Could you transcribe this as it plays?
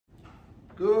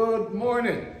Good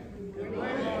morning. Good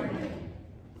morning.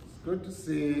 It's good to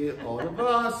see all of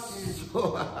us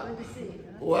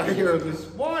who are here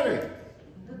this morning.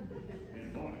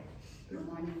 Good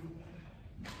morning.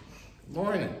 Good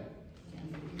morning.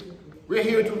 We're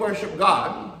here to worship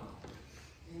God.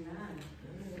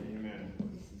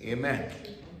 Amen.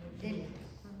 Amen.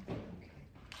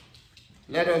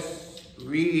 Let us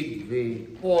read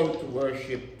the call to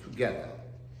worship together.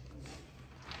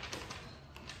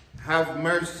 Have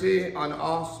mercy on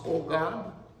us, O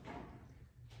God,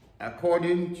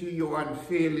 according to your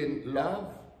unfailing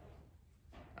love,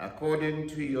 according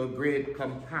to your great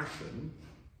compassion,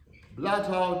 blot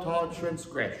out our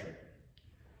transgression.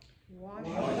 Wash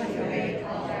away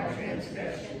all our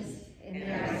transgressions, and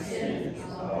our sins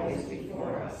is always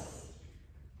before us.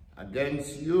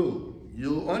 Against you,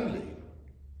 you only,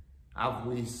 have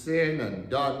we sinned and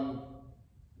done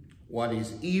what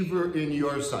is evil in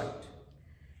your sight.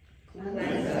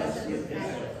 Cleanse us with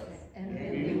hyssop, and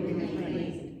we will be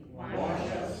clean. Wash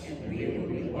us, and we will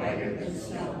be whiter than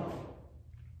snow.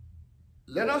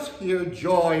 Let us hear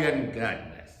joy and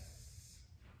gladness.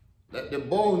 Let the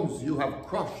bones you have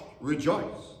crushed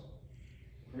rejoice.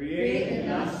 Create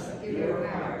in us a pure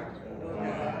heart, O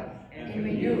God, and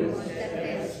renew a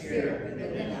steadfast spirit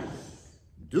within us.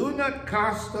 Do not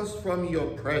cast us from your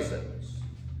presence,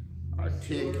 or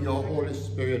take your Holy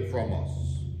Spirit from us.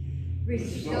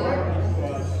 Restore unto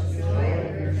us the joy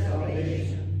of your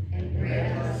salvation, and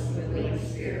grant us the willing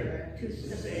spirit to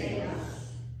sustain us.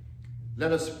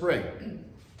 Let us pray.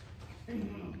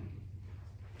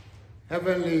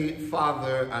 Heavenly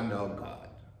Father and our God,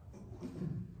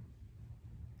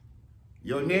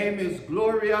 your name is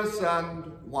glorious and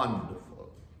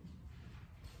wonderful.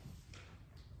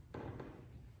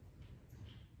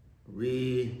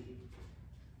 We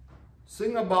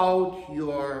sing about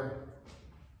your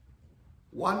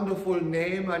wonderful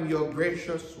name and your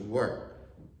gracious work.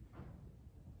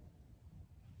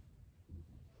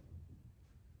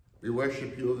 We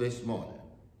worship you this morning.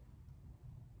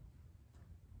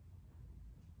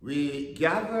 We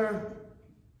gather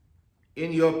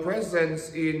in your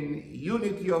presence in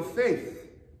unity of faith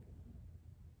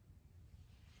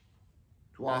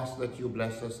to ask that you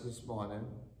bless us this morning.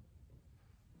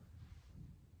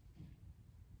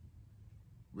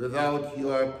 Without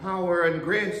your power and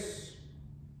grace,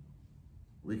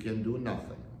 we can do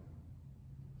nothing.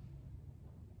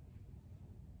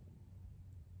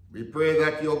 We pray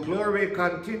that your glory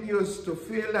continues to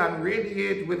fill and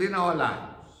radiate within our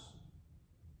lives,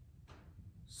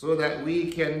 so that we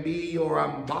can be your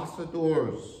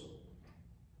ambassadors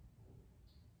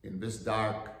in this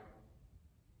dark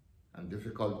and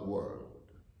difficult world.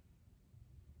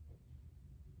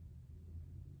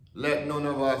 Let none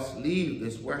of us leave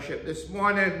this worship this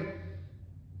morning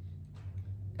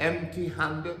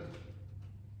empty-handed,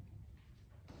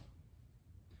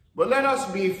 but let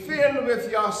us be filled with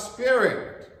your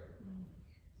Spirit.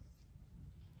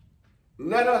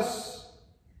 Let us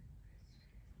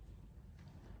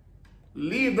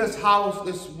leave this house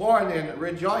this morning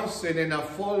rejoicing in a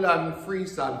full and free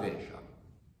salvation,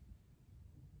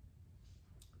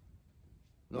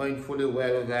 knowing fully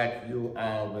well that you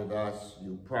are with us.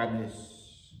 You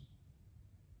promise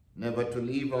never to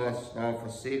leave us nor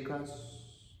forsake us.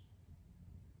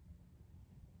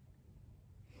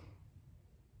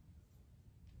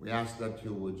 We ask that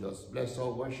you would just bless our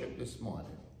worship this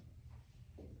morning.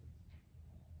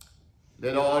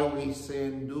 Let all we say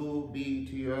and do be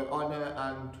to your honor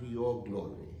and to your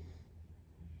glory,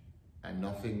 and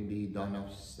nothing be done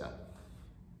of self.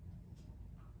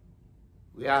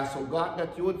 We ask, O God,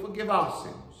 that you would forgive our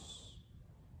sins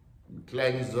and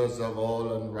cleanse us of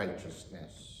all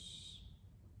unrighteousness,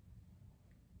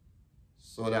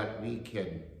 so that we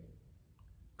can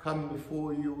come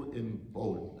before you in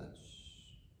boldness.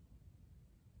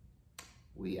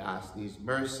 We ask these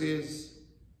mercies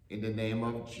in the name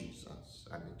of Jesus.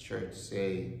 And the church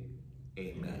say,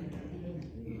 amen.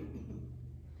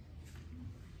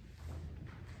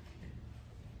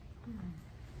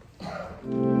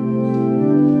 I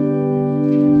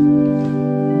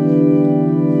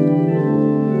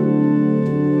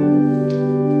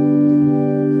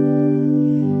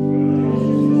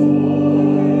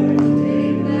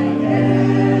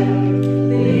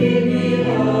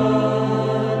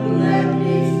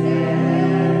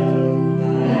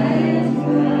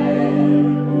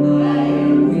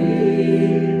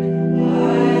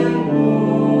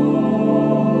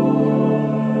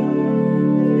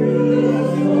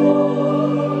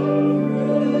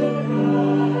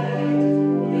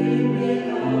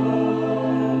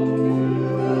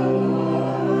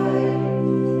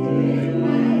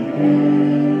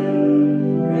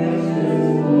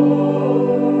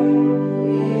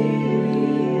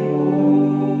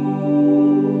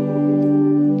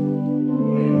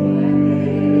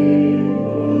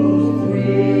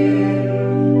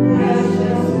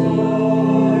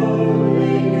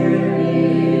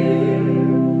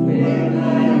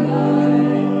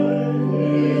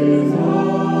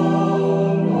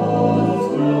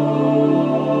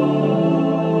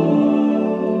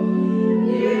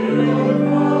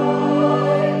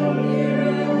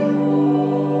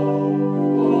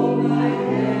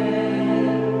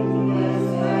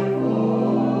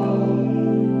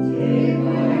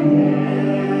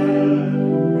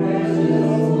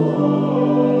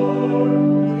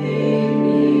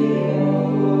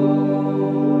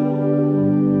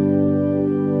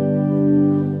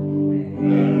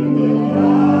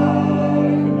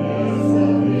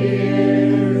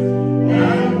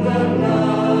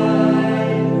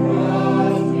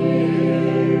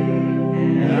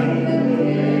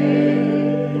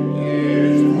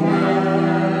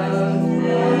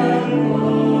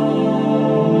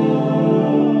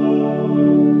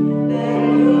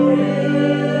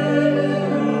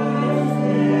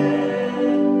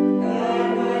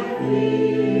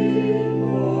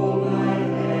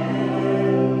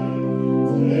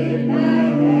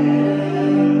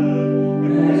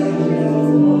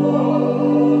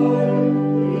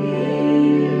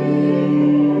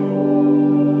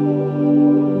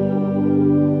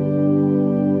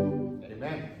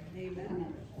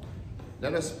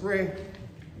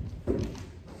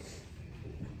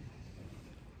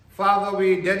Father,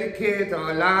 we dedicate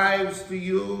our lives to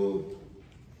you.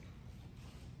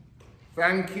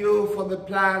 Thank you for the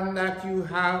plan that you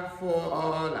have for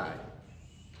our lives.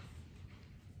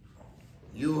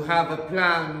 You have a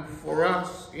plan for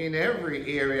us in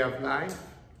every area of life.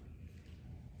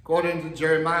 According to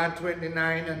Jeremiah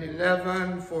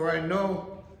 29:11, for I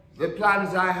know the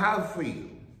plans I have for you,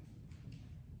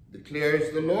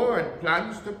 declares the Lord,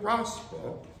 plans to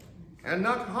prosper and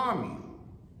not harm you,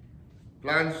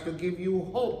 plans to give you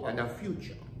hope and a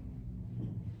future.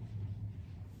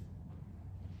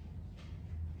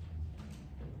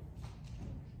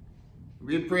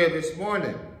 We pray this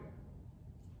morning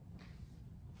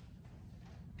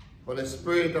for the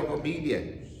spirit of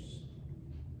obedience,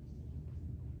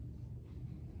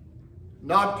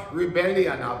 not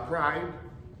rebellion or pride,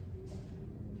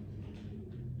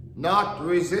 not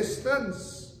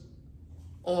resistance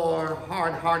or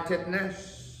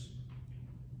hard-heartedness,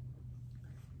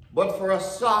 but for a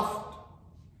soft,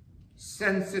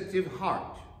 sensitive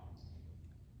heart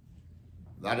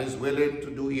that is willing to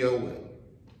do your will.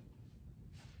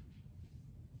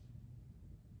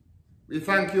 We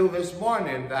thank you this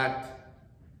morning that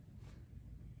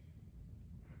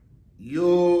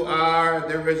you are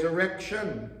the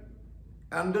resurrection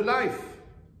and the life.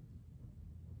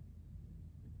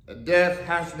 Death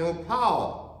has no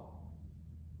power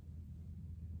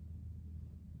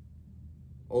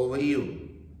over you.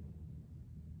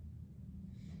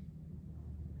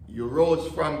 You rose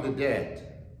from the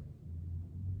dead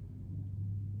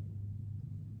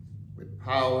with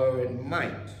power and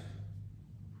might.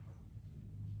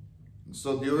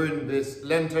 So during this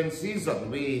Lenten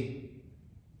season, we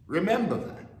remember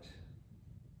that.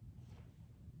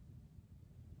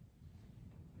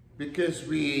 Because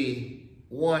we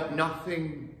want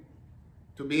nothing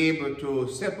to be able to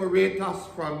separate us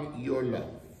from your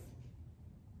love.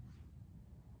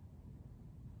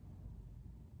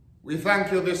 We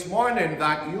thank you this morning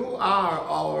that you are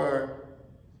our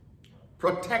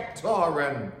protector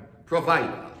and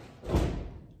provider.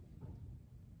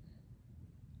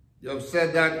 You have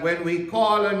said that when we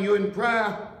call on you in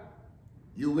prayer,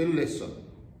 you will listen.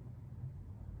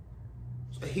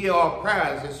 So hear our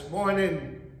prayers this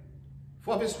morning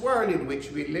for this world in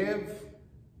which we live.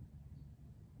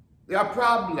 There are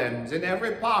problems in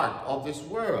every part of this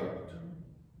world.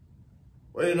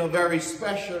 But in a very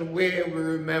special way, we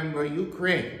remember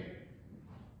Ukraine.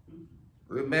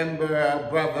 Remember our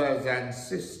brothers and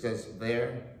sisters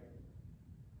there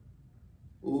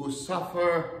who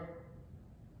suffer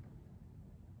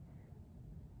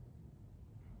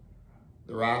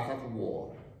the wrath of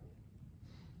war.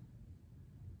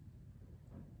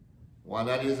 One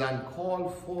that is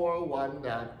uncalled for, one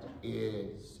that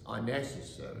is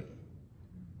unnecessary.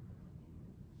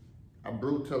 A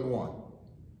brutal one.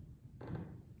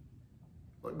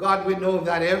 But God, we know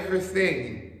that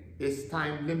everything is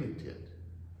time limited.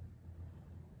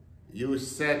 You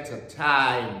set a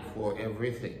time for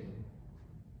everything.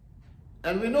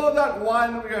 And we know that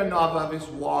one way or another, this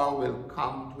war will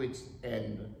come to its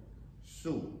end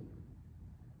soon.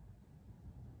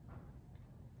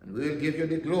 And we'll give you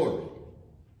the glory.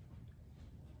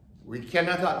 We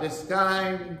cannot at this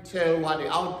time tell what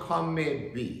the outcome may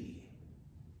be.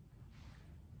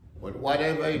 But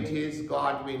whatever it is,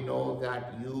 God, we know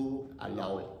that you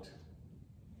allow it.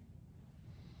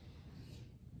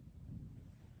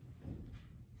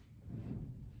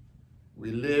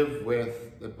 We live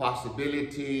with the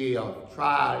possibility of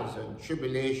trials and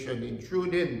tribulation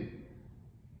intruding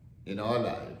in our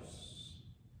lives.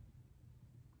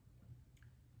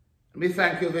 We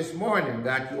thank you this morning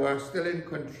that you are still in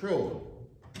control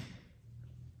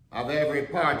of every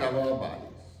part of our bodies.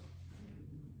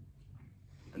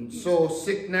 And so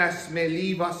sickness may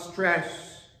leave us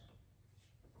stressed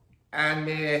and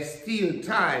may steal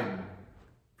time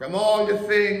from all the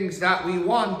things that we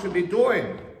want to be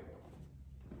doing.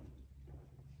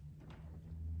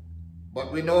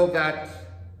 But we know that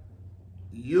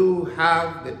you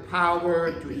have the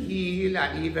power to heal,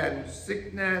 and even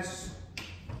sickness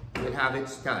will have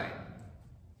its time.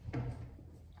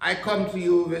 I come to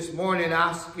you this morning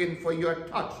asking for your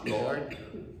touch, Lord.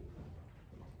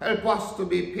 Help us to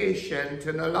be patient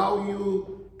and allow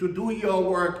you to do your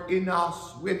work in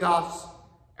us, with us,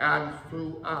 and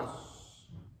through us.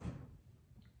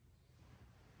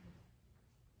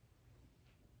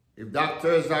 If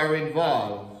doctors are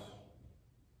involved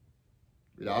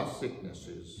with our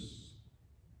sicknesses,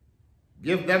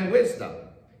 give them wisdom.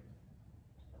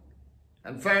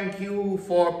 And thank you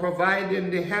for providing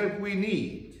the help we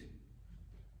need.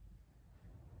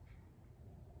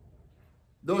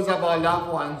 Those of our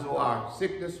loved ones who are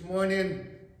sick this morning,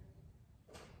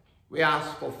 We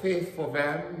ask for faith for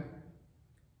them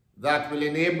that will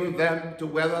enable them to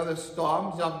weather the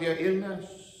storms of their illness.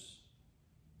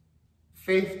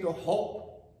 Faith to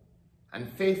hope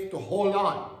and faith to hold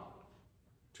on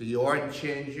to your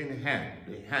unchanging hand,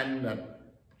 the hand that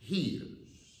heals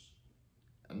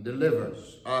and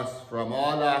delivers us from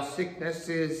all our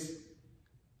sicknesses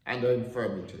and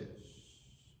infirmities.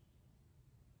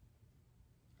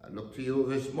 I look to you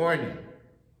this morning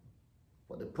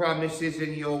for the promises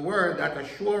in your word that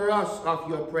assure us of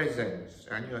your presence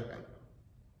and your help.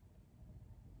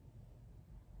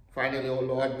 Finally, O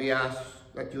Lord, we ask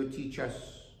that you teach us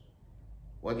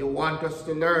what you want us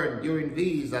to learn during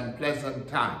these unpleasant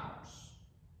times.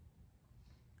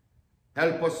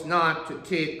 Help us not to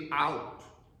take out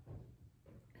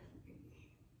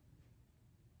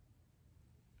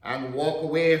and walk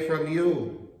away from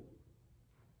you.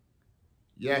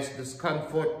 Yes,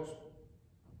 discomfort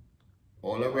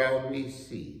all around we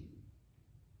see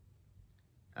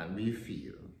and we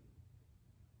feel,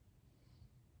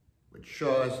 which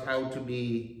show us how to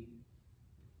be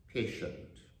patient.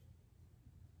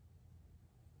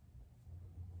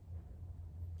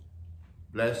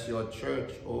 Bless your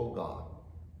church, O God.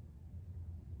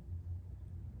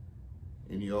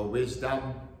 In your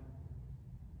wisdom,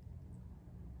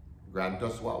 grant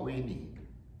us what we need.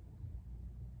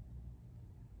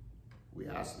 We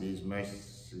ask these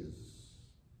mercies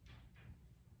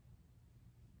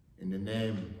in the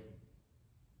name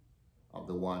of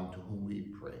the one to whom we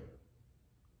pray,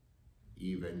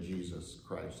 even Jesus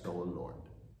Christ our Lord.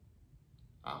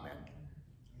 Amen.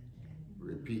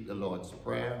 Repeat the Lord's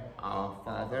Prayer. Our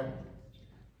Father,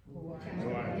 who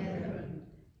art in heaven,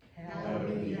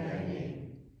 hallowed be thy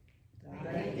name.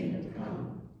 Thy kingdom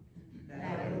come,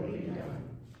 thy will be done,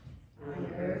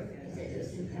 on earth as it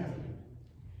is in heaven.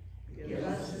 Give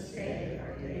us this day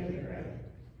our daily bread,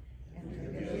 and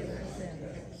forgive us our sins,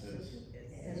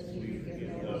 as we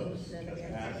forgive those that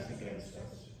trespass against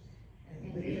us.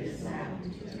 And lead us not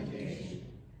into temptation,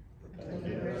 but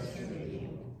deliver us from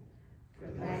evil. For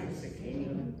thine is the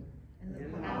kingdom, and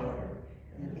the power,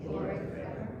 and the glory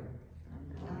forever.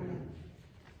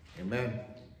 Amen. Amen.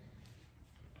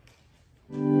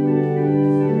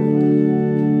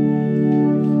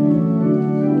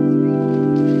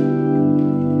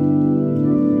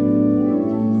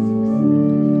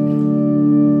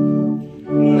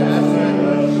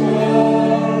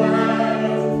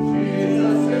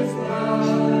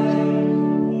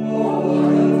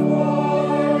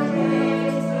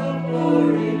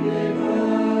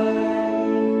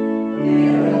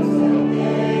 There is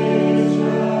salvation,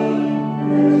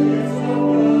 there is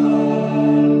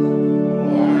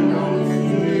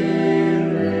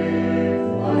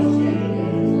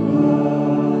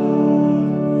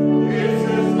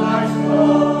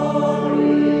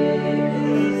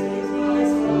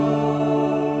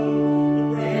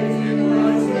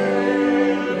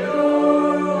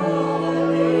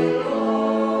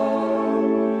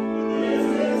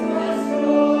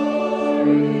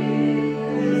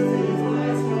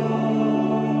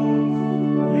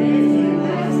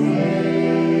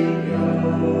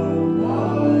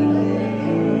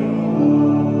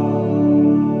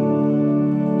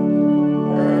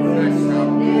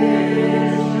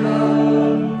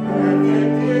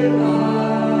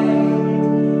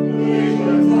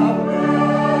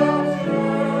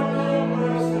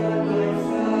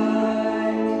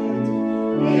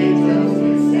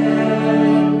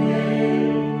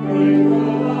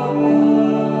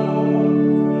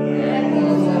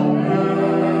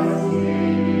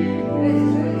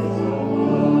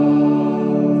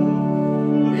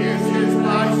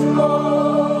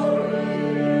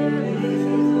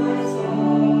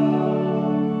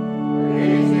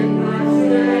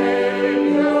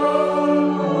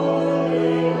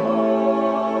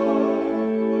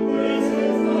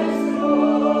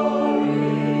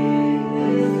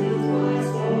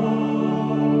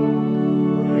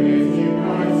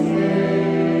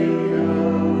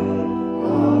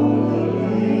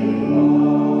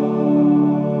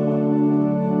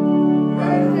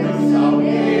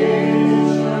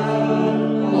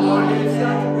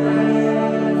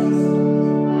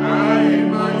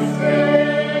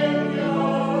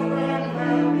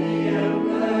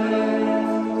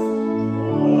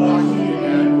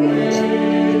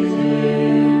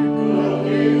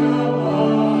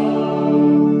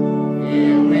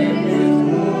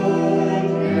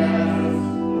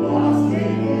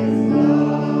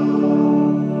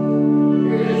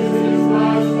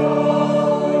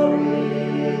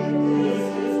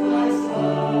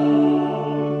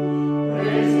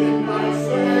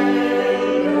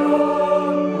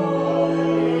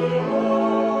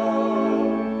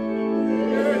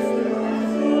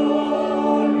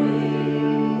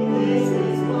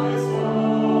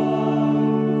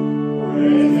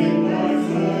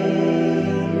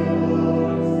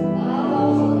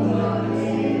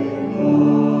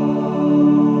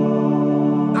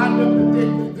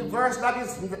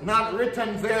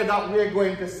there that we're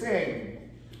going to sing.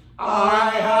 I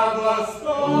have a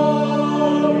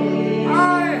story.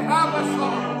 I have a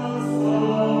song.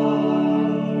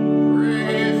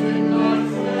 Praising my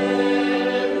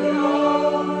Savior.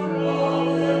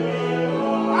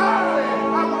 I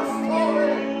have a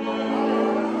story.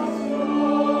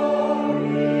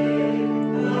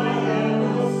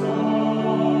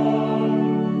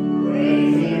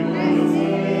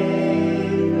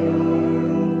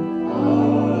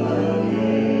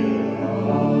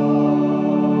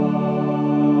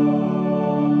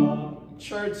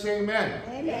 Church, amen.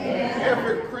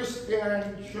 Every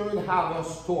Christian should have a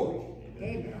story.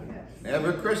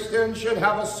 Every Christian should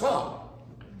have a song.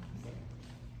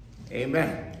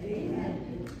 Amen.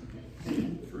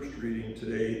 First reading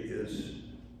today is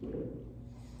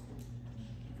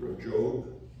from Job,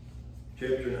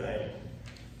 chapter 9,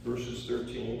 verses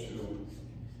 13 to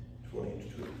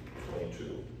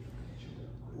 22.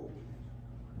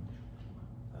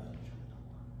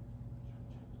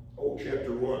 Oh,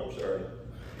 chapter 1, sorry.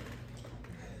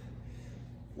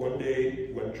 One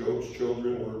day, when Job's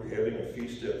children were having a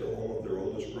feast at the home of their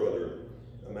oldest brother,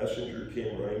 a messenger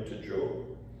came running to Job.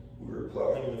 We were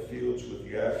plowing the fields with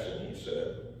the oxen, he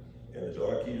said, and the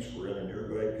donkeys were in a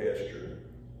nearby pasture.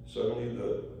 Suddenly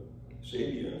the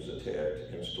Sabians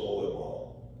attacked and stole them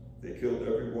all. They killed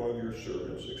every one of your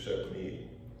servants except me.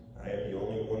 I am the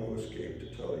only one who escaped to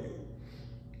tell you.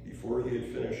 Before he had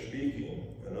finished speaking,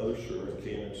 another servant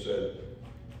came and said,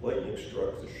 lightning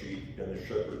struck the sheep and the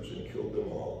shepherds and killed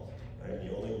them all. I am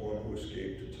the only one who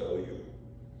escaped to tell you.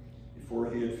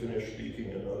 Before he had finished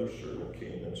speaking, another servant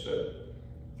came and said,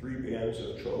 3 bands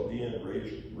of Chaldean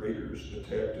raiders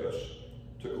attacked us,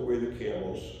 took away the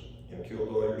camels, and killed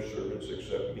all your servants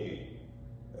except me.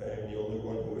 I am the only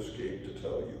one who escaped to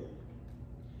tell you.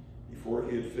 Before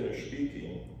he had finished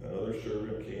speaking, another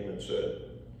servant came and said,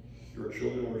 your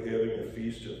children were having a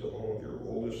feast at the home of your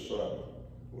oldest son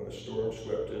when a storm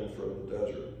swept in from the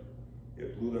desert.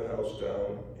 It blew the house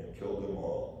down and killed them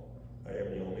all. I am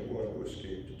the only one who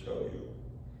escaped to tell you.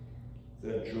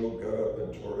 Then Job got up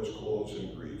and tore his clothes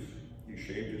in grief. He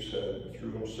shaved his head and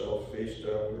threw himself face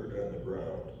downward on the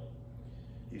ground.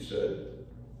 He said,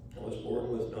 I was born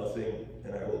with nothing,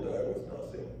 and I will die with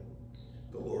nothing.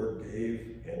 The Lord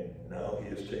gave, and now he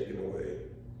has taken away.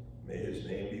 May his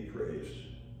name be praised.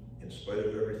 In spite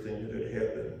of everything that had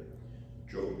happened,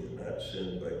 Job did not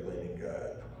sin by blaming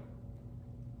God.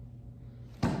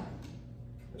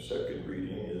 The second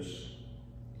reading is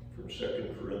from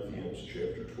 2 Corinthians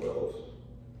chapter 12,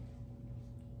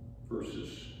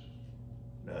 verses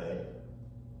 9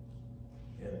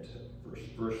 and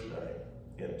verse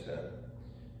 9 and 10.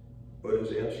 But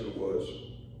his answer was,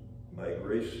 my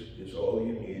grace is all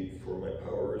you need, for my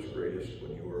power is greatest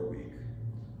when you are weak.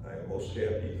 I am most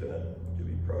happy then to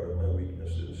be proud of my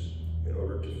weaknesses in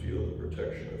order to feel the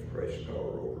protection of Christ's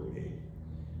power over me.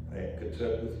 I am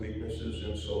content with weaknesses,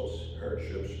 insults,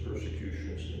 hardships,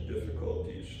 persecutions, and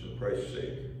difficulties for Christ's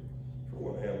sake. For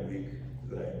when I am weak,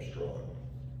 then I am strong.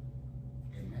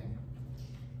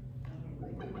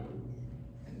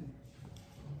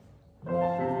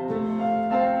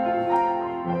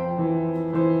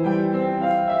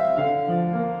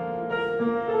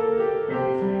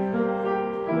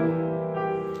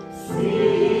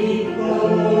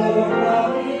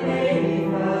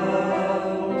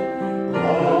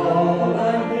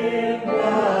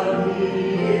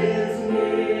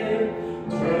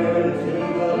 Turn to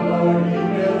the Lord, he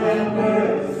will have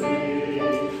mercy.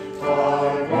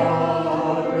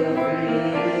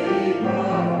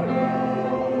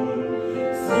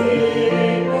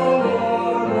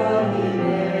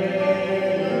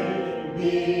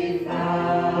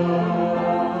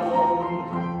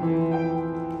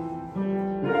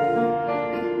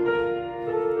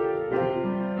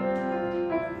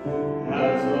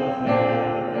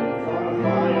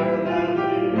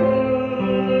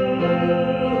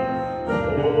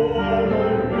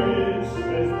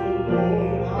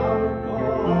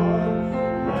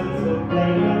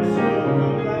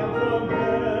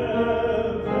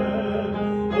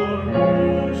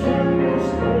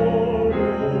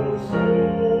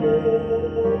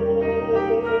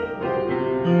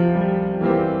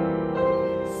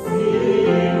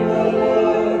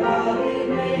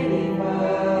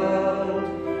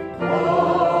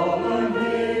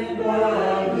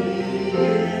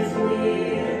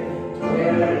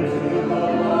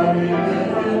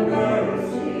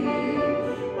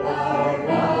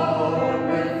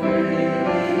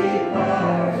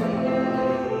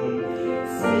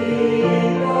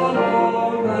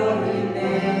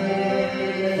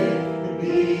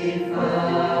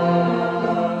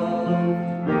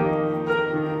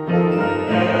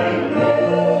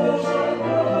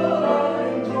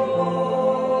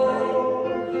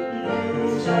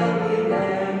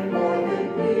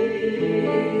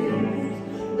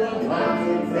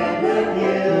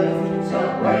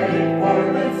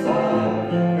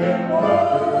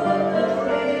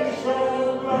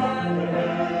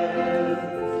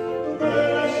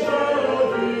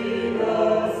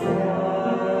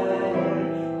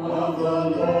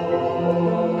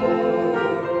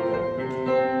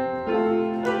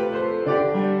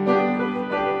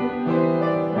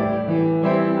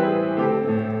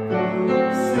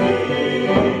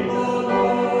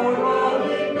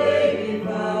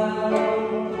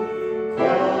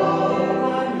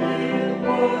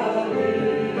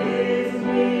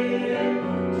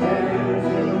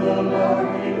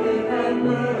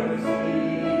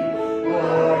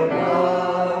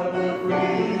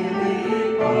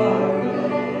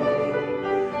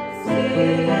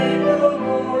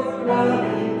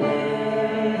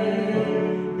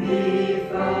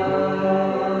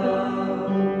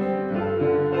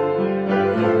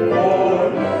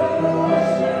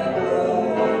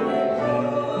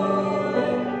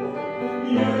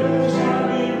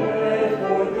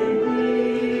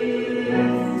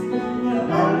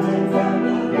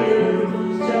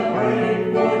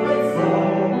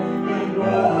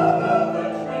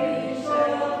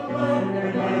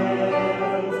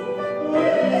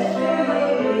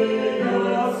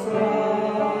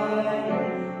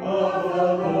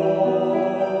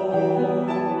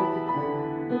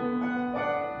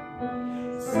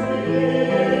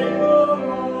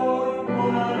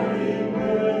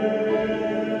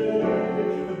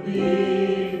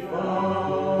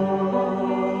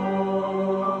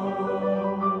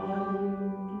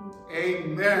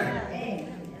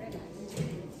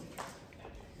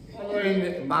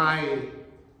 my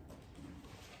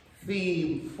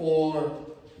theme for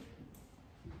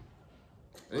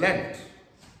Lent.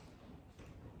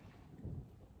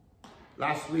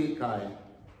 Last week I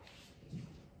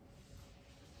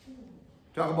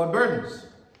talked about burdens.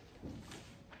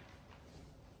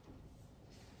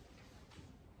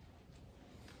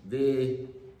 The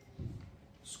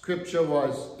scripture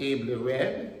was ably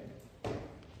read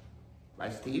by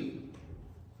Steve.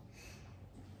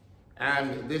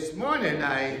 And this morning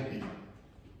I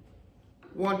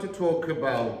want to talk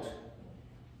about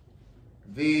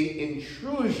the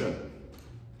intrusion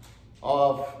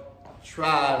of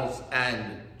trials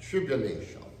and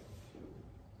tribulation.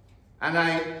 And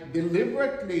I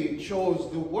deliberately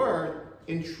chose the word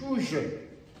intrusion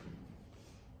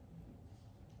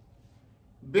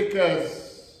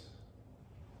because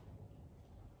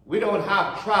we don't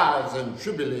have trials and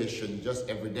tribulation just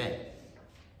every day.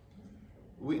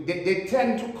 They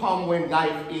tend to come when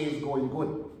life is going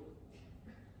good.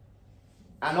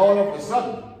 And all of a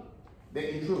sudden,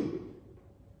 they intrude.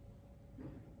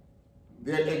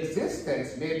 Their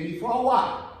existence may be for a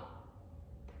while,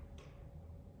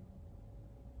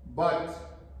 but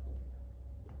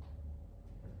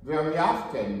very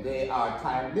often they are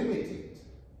time limited.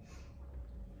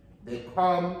 They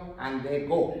come and they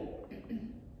go.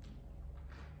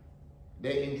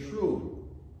 They intrude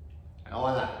in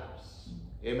our lives.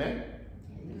 Amen?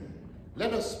 Amen.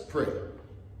 Let us pray.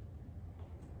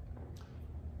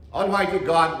 Almighty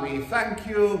God, we thank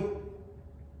you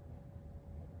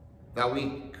that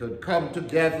we could come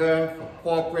together for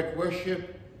corporate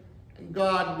worship. And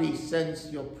God, we sense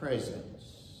your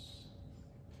presence.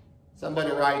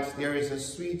 Somebody writes, there is a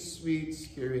sweet, sweet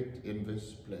spirit in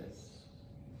this place.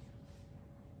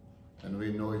 And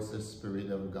we know it's the Spirit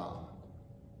of God.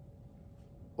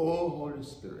 Oh, Holy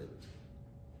Spirit,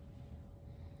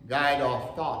 guide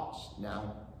our thoughts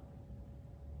now.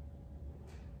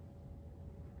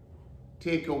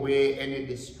 Take away any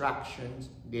distractions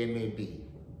there may be,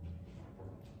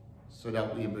 so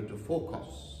that we're able to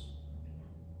focus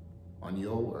on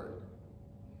your word.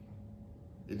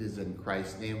 It is in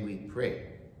Christ's name we pray.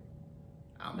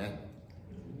 Amen.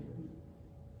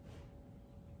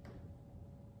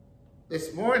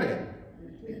 This morning,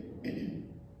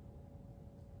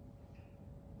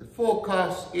 the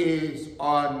focus is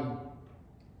on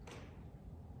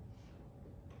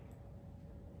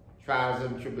trials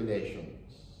and tribulations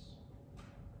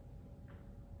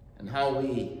and how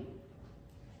we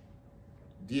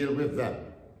deal with them.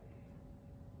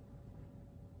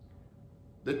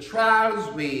 The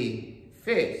trials we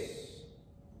face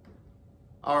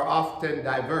are often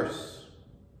diverse.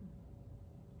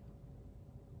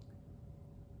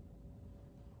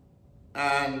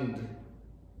 And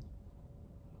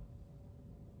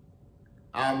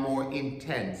are more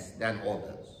intense than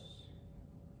others.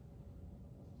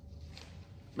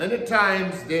 Many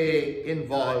times they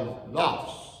involve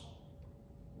loss.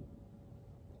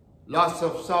 Loss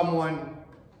of someone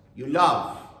you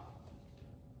love.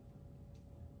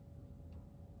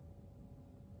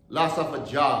 Loss of a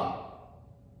job.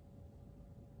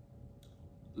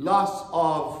 Loss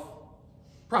of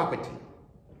property.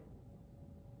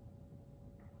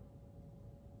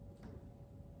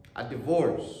 A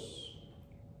divorce.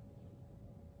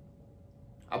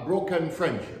 A broken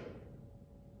friendship.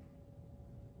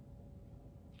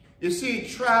 You see,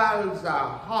 trials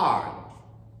are hard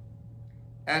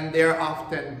and they're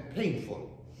often painful.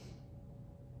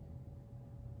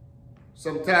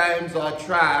 Sometimes our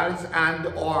trials and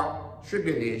our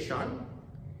tribulation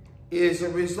is a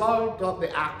result of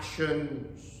the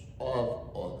actions of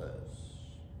others.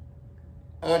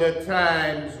 Other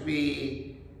times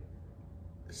we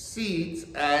see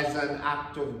it as an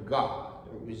act of God.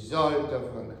 A result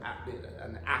of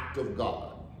an act of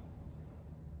God.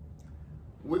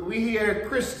 We hear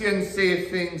Christians say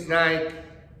things like,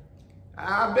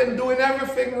 I've been doing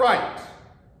everything right.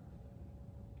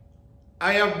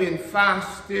 I have been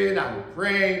fasting and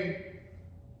praying.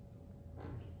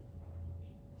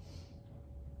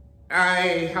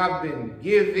 I have been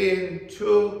giving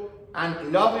to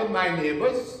and loving my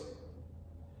neighbors.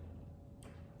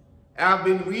 I've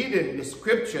been reading the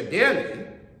scripture daily.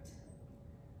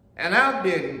 And I've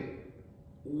been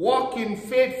walking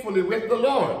faithfully with the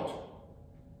Lord.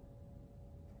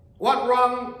 What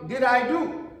wrong did I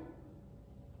do?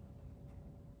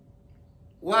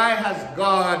 Why has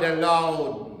God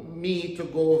allowed me to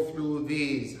go through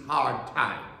these hard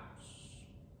times?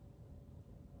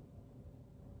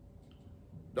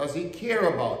 Does he care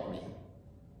about me?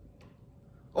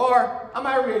 Or am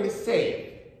I really saved?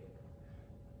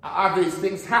 Are these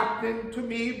things happening to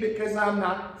me because I'm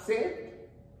not saved?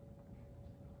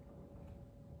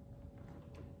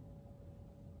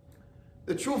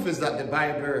 The truth is that the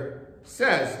Bible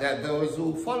says that those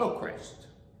who follow Christ,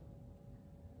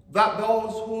 that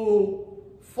those who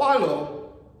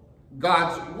follow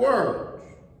God's word,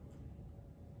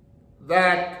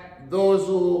 that those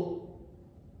who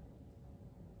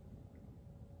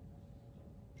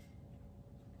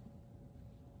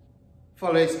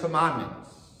follow his commandments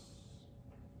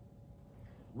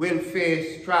will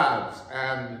face trials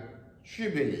and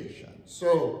tribulations.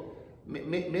 So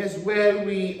may as well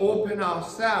we open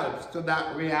ourselves to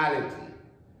that reality,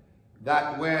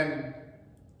 that when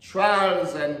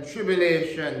trials and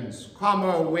tribulations come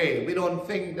our way, we don't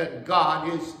think that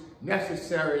God is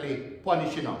necessarily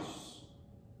punishing us,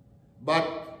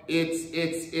 but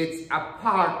it's a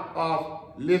part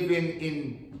of living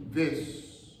in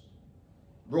this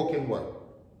broken world.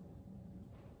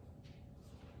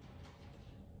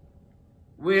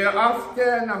 We are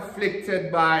often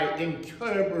afflicted by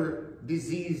incurable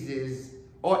diseases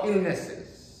or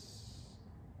illnesses,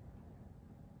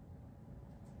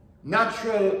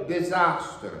 natural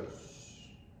disasters,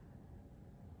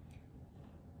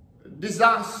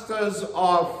 disasters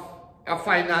of a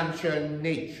financial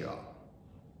nature,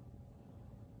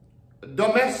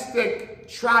 domestic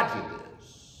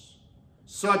tragedies,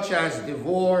 such as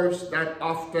divorce that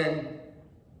often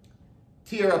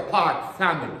tear apart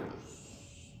families,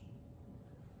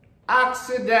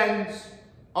 accidents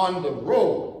on the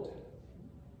road,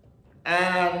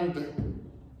 and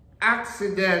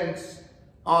accidents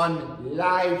on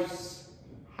life's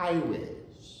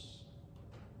highways.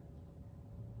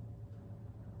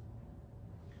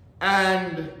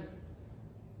 And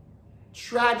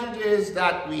tragedies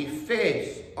that we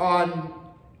face on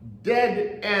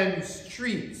dead-end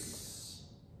streets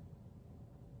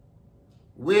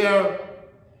where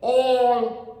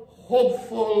all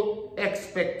hopeful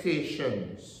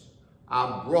expectations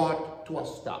are brought to a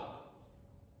stop.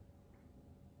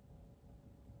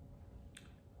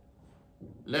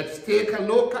 Let's take a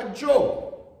look at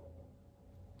Job.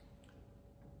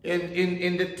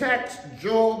 In the text,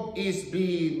 Job is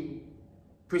being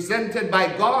presented by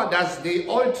God as the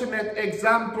ultimate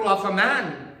example of a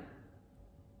man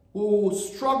who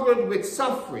struggled with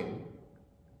suffering.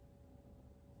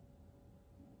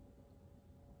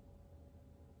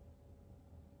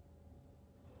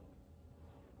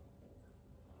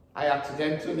 I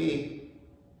accidentally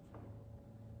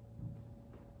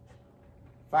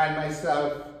find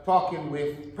myself talking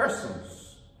with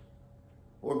persons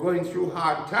who are going through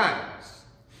hard times,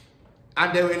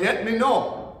 and they will let me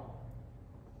know,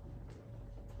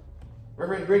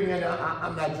 Reverend Grinion,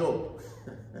 I'm not Job.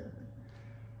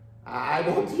 I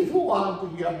don't even want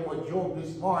to hear about Job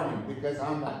this morning because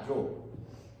I'm not Job.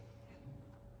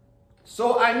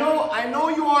 So I know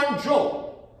you aren't Job.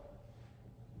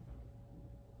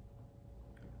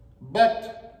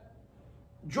 But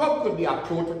Job could be a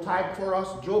prototype for us.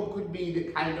 Job could be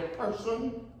the kind of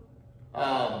person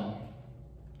that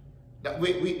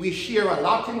we share a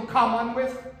lot in common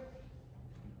with.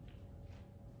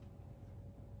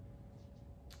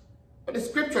 But the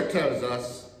scripture tells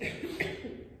us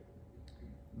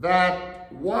that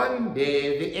one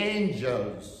day the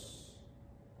angels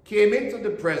came into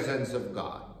the presence of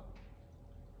God,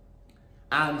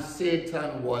 and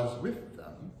Satan was with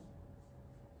them.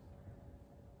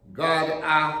 God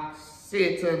asked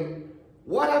Satan,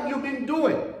 "What have you been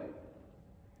doing?"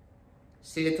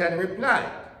 Satan replied,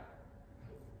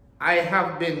 "I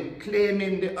have been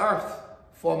claiming the earth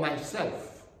for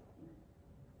myself."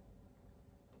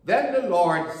 Then the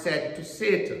Lord said to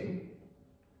Satan,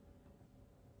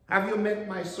 "Have you met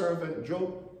my servant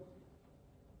Job?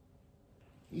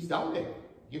 He's down there.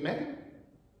 You met him?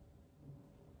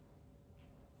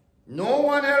 No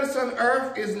one else on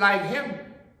earth is like him.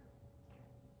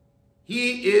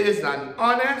 He is an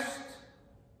honest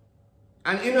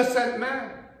and innocent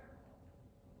man,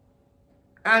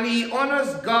 and he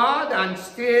honors God and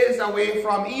stays away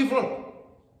from evil."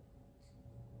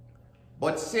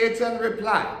 But Satan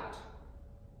replied,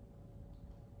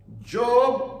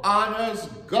 "Job honors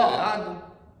God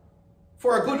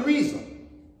for a good reason.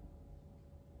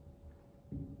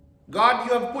 God,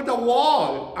 you have put a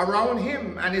wall around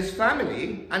him and his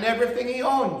family and everything he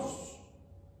owns.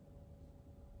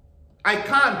 I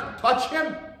can't touch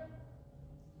him.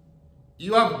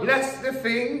 You have blessed the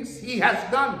things he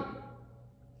has done.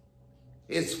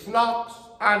 His flocks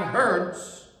and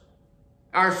herds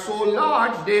are so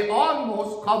large they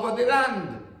almost cover the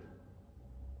land.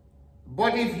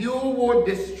 But if you would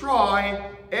destroy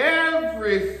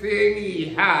everything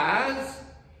he has,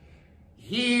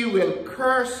 he will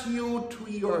curse you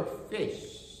to your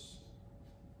face."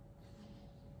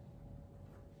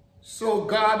 So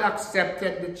God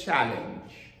accepted the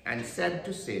challenge and said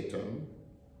to Satan,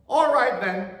 all right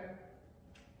then,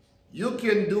 you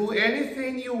can do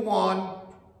anything you want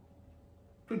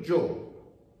to Job,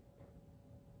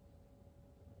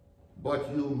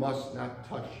 but you must not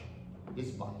touch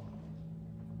his body.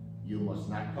 You must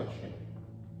not touch him.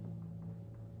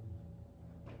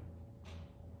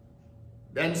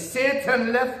 Then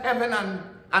Satan left heaven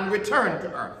and returned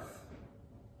to earth.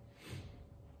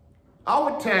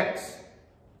 Our text,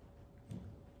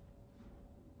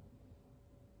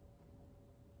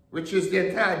 which is the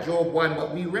entire Job 1,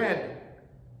 but we read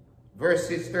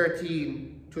verses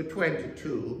 13 to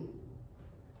 22,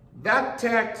 that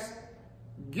text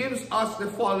gives us the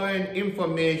following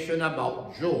information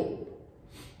about Job.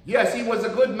 Yes, he was a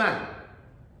good man.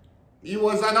 He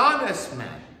was an honest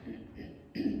man.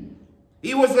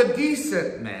 He was a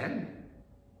decent man.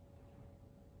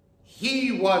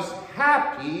 He was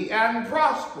happy and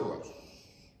prosperous.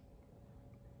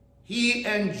 He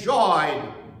enjoyed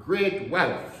great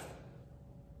wealth.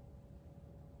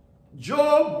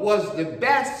 Job was the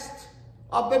best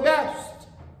of the best.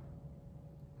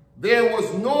 There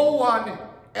was no one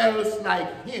else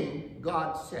like him,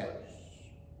 God says.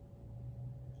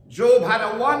 Job had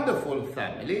a wonderful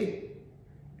family,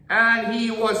 and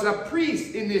he was a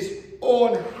priest in his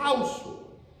own household.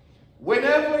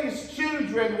 Whenever his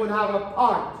children would have a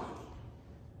party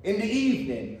in the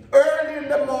evening, early in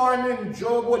the morning,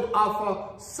 Job would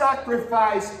offer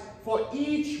sacrifice for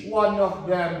each one of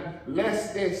them,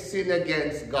 lest they sin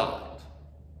against God.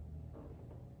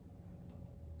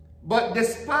 But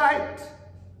despite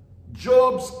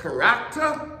Job's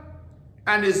character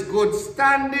and his good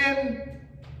standing,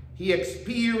 he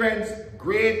experienced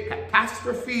great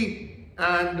catastrophe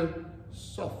and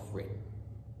suffering.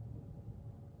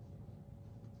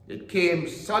 It came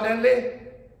suddenly,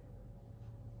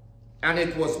 and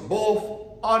it was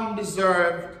both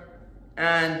undeserved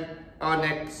and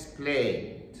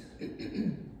unexplained.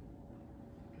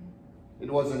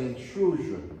 It was an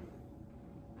intrusion.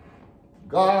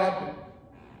 God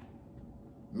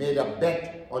made a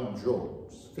bet on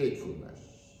Job's faithfulness.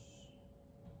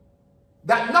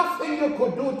 That nothing you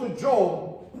could do to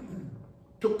Job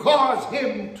to cause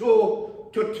him to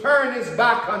turn his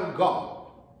back on God.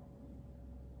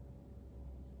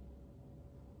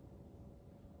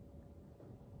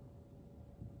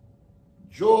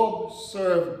 Job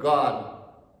served God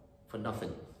for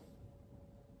nothing.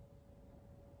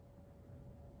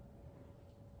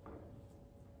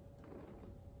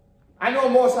 I know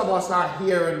most of us are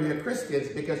here and we're Christians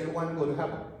because we want to go to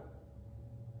heaven.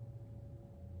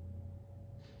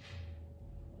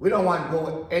 We don't want to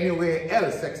go anywhere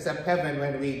else except heaven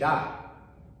when we die.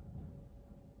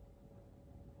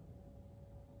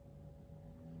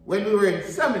 When we were in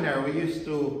seminary, we used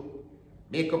to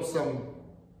make up some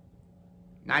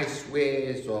nice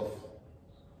ways of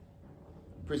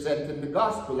presenting the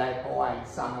gospel, like how I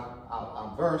sang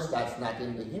a verse that's not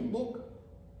in the hymn book.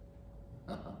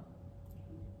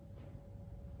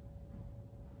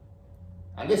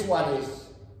 And this one is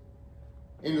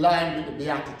in line with the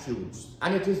Beatitudes.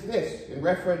 And it is this, in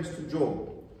reference to Job.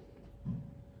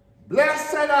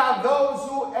 Blessed are those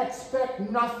who expect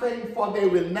nothing, for they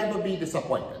will never be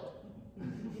disappointed.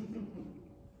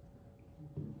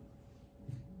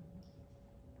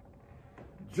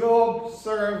 Job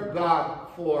served God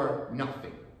for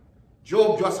nothing.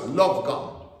 Job just loved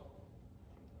God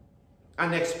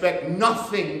and expect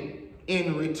nothing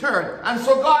in return. And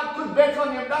so God could bet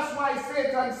on him. That's why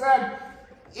Satan said,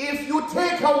 if you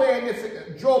take away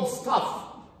anything, Job's stuff,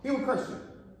 he will curse you.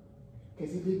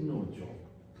 Because he didn't know Job.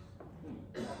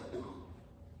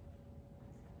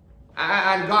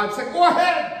 And God said, go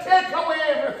ahead, take away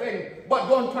everything, but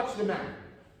don't touch the man.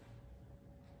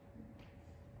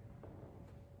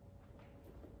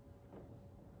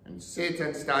 And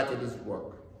Satan started his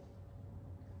work.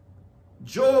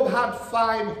 Job had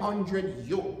 500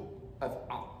 yoke of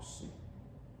oxen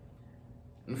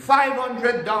and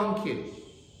 500 donkeys,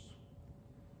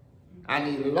 and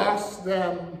he lost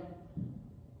them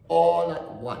all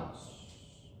at once,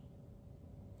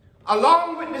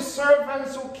 along with the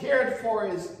servants who cared for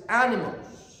his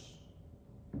animals.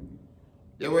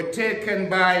 They were taken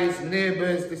by his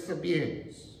neighbor's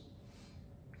disobedience,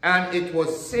 and it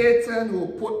was Satan who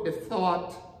put the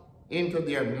thought into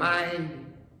their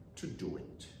mind to do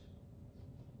it.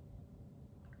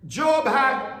 Job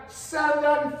had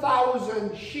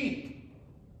 7,000 sheep,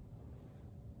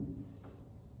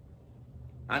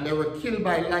 and they were killed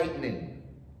by lightning,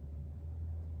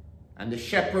 and the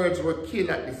shepherds were killed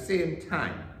at the same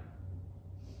time.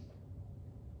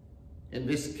 In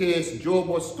this case, Job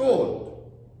was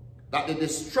told that the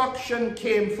destruction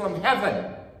came from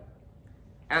heaven.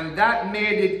 And that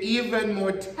made it even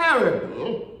more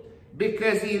terrible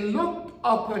because he looked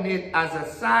upon it as a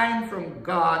sign from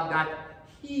God that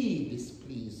he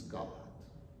displeased God.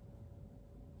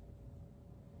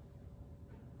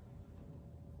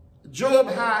 Job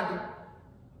had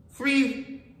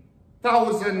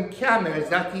 3,000 camels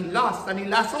that he lost, and he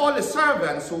lost all the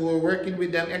servants who were working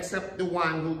with them except the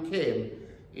one who came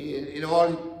in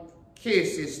all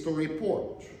cases to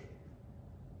report.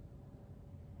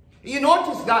 You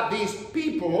notice that these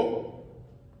people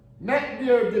met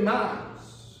their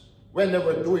demands when they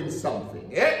were doing something.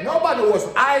 Nobody was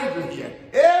idle here.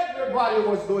 Everybody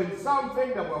was doing something.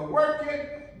 They were working.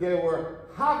 They were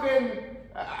having,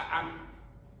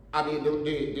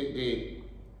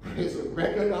 it's a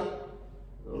regular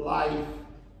life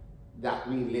that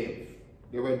we live.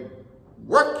 They were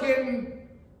working,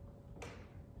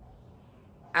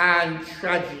 and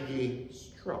tragedy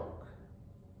struck.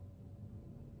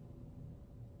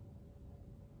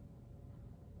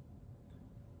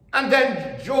 And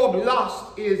then Job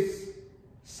lost his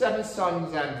 7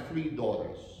 sons and 3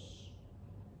 daughters.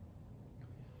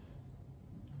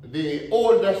 The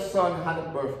oldest son had a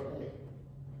birthday.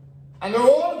 And they're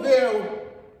all there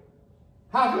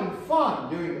having fun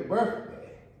during the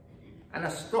birthday. And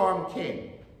a storm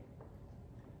came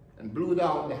and blew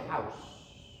down the house.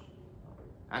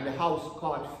 And the house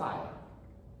caught fire.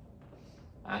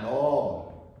 And all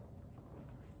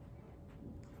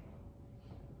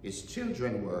his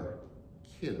children were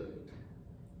killed.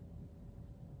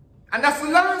 And that's the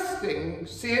last thing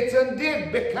Satan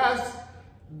did, because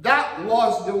that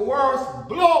was the worst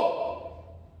blow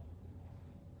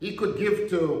he could give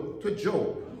to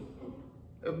Job.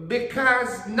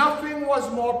 Because nothing was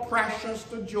more precious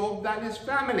to Job than his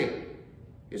family,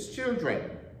 his children.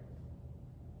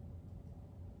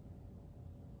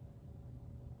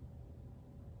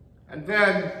 And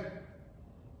then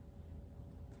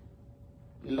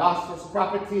he lost his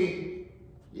property,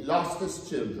 he lost his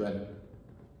children,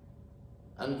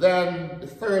 and then the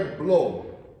third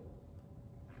blow,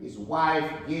 his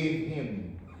wife gave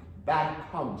him bad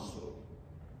counsel,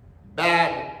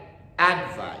 bad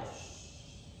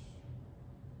advice.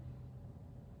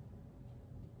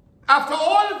 After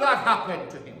all of that happened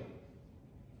to him,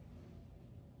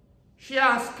 she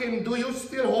asked him, do you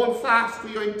still hold fast to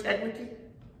your integrity?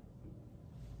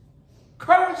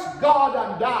 Curse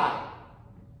God and die.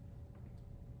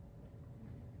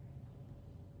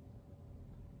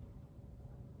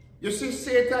 You see,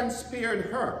 Satan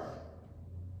spared her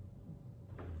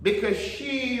because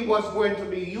she was going to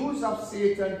be used of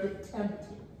Satan to tempt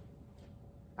him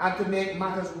and to make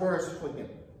matters worse for him,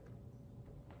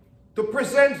 to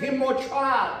present him more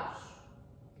trials.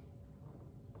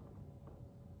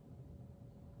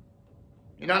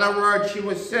 In other words, she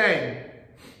was saying,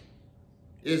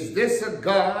 is this a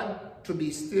God to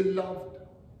be still loved?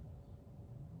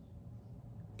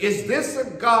 Is this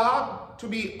a God to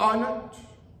be honored?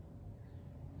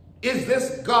 Is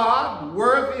this God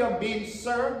worthy of being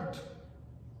served?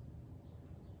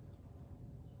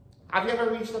 Have you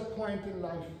ever reached a point in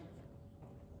life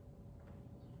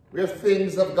where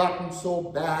things have gotten so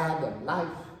bad and life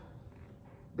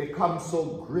becomes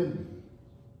so grim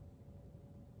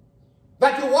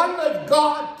that you wonder if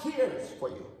God cares for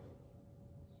you?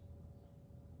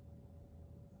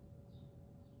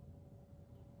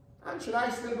 And should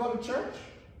I still go to church?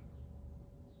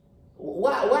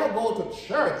 Why go to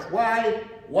church? Why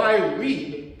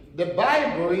read the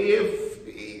Bible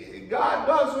if God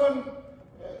doesn't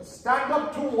stand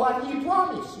up to what he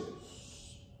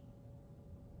promises?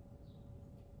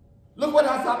 Look what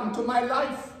has happened to my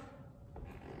life.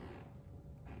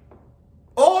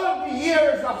 All of the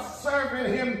years of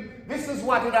serving him, this is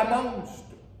what it amounts to.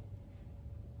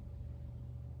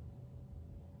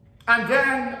 And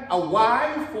then a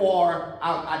wife or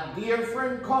a dear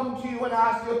friend come to you and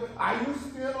ask you, are you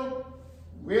still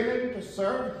willing to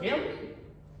serve him?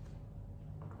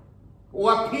 Who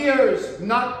appears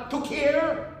not to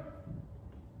care?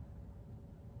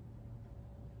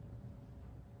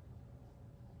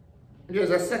 There's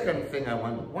a second thing I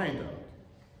want to point out.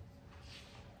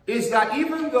 Is that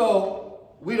even though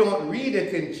we don't read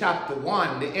it in chapter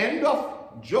 1, the end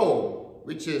of Job,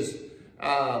 which is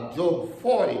Job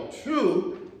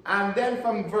 42, and then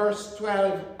from verse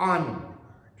 12 onward,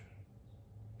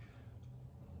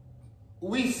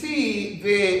 we see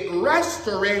the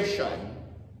restoration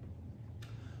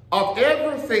of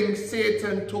everything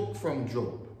Satan took from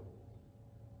Job.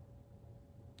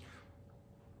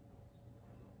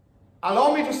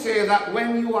 Allow me to say that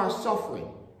when you are suffering,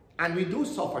 and we do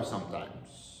suffer sometimes,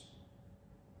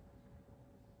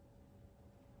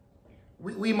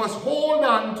 we must hold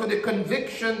on to the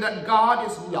conviction that God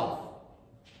is love.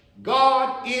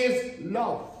 God is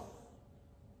love.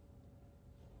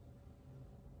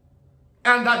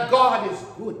 And that God is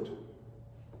good.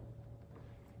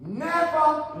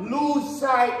 Never lose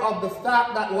sight of the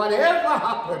fact that whatever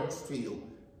happens to you,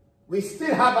 we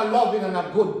still have a loving and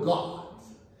a good God.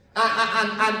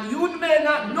 And you may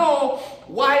not know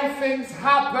why things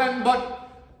happen, but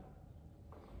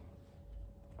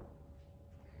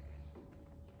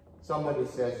somebody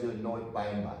says you'll know it by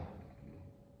and by.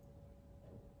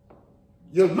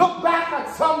 You look back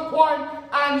at some point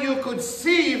and you could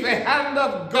see the hand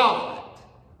of God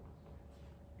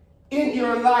in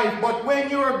your life, but when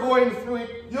you were going through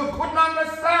it, you couldn't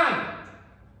understand.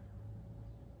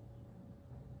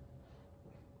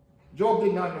 Job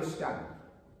didn't understand.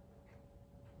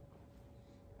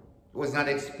 It was not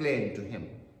explained to him.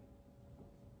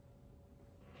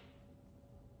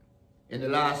 In the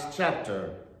last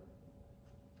chapter,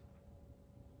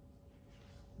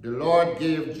 the Lord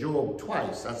gave Job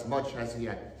twice as much as he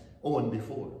had owned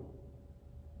before.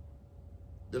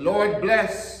 The Lord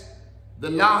blessed the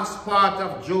last part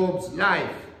of Job's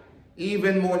life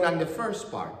even more than the first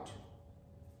part.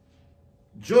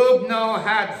 Job now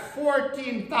had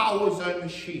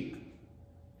 14,000 sheep,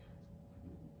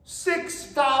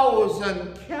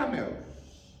 6,000 camels,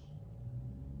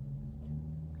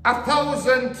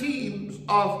 1,000 teams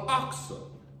of oxen,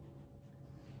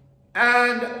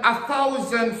 and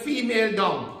 1,000 female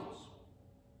donkeys.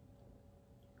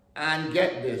 And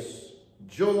get this,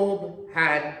 Job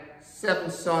had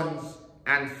 7 sons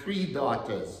and 3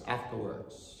 daughters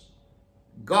afterwards.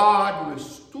 God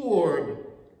restored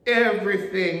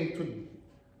everything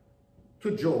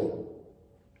to Job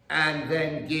and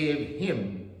then gave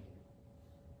him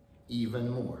even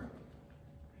more.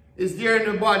 Is there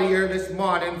anybody here this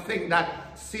morning think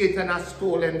that Satan has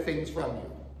stolen things from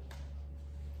you?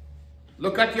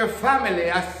 Look at your family.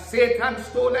 Has Satan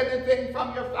stolen anything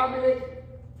from your family?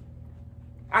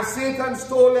 Has Satan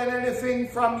stolen anything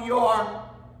from your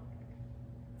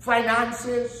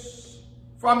finances,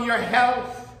 from your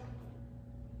health?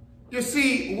 You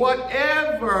see,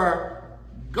 whatever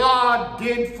God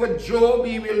did for Job,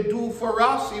 he will do for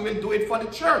us. He will do it for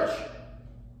the church.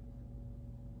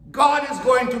 God is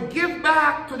going to give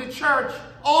back to the church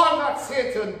all that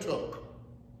Satan took.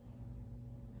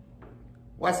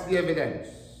 What's the evidence?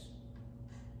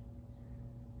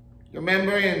 You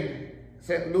remember in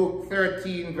St. Luke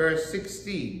 13, verse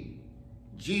 16,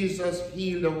 Jesus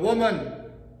healed a woman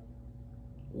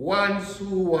once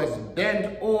who was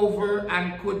bent over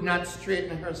and could not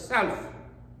straighten herself.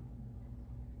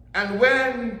 And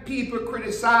when people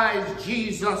criticized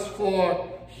Jesus for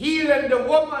healing the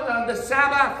woman on the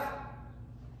Sabbath,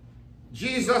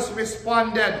 Jesus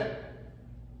responded,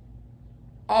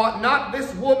 "Ought not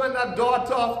this woman a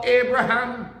daughter of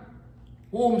Abraham,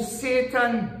 whom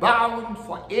Satan bound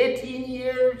for 18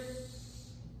 years?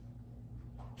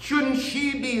 Shouldn't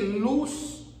she be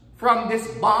loose from this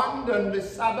bond on the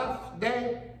Sabbath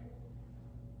day?"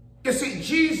 You see,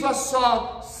 Jesus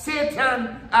saw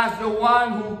Satan as the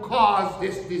one who caused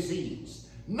this disease.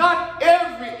 Not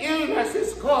every illness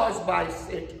is caused by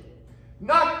Satan.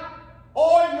 Not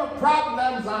all your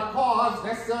problems are caused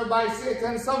necessarily by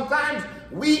Satan. Sometimes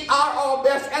we are our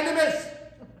best enemies.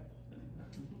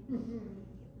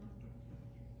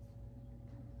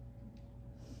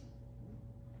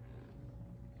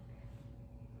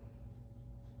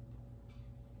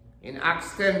 In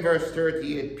Acts 10, verse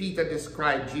 38, Peter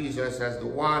described Jesus as the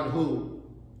one who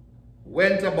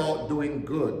went about doing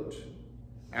good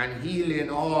and healing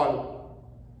all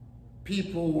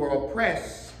people who were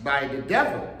oppressed by the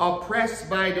devil. Oppressed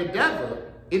by the devil.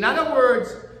 In other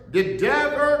words, the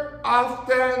devil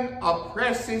often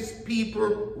oppresses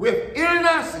people with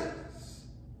illnesses.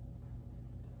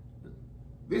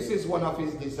 This is one of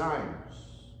his designs.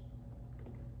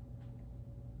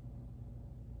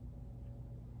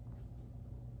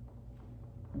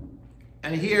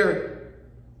 And here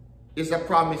is a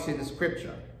promise in the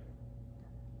scripture.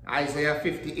 Isaiah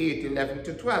 58, 11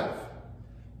 to 12.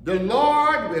 The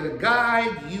Lord will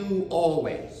guide you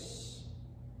always.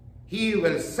 He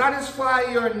will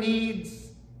satisfy your needs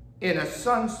in a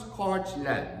sun-scorched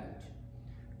land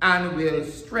and will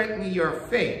strengthen your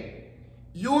faith.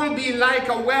 You will be like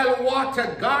a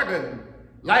well-watered garden,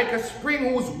 like a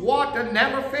spring whose water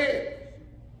never fails.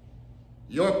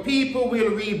 Your people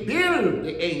will rebuild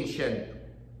the ancient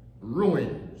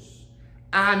ruins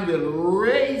and will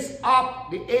raise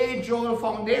up the age-old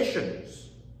foundations.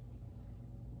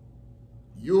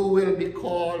 You will be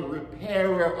called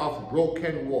repairer of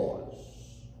broken walls,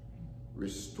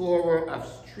 restorer of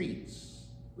streets,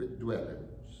 with dwellings.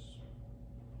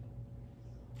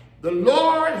 The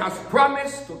Lord has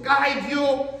promised to guide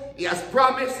you. He has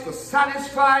promised to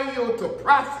satisfy you, to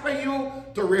prosper you,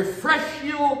 to refresh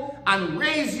you, and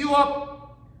raise you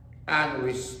up, and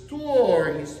restore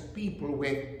his people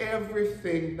with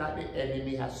everything that the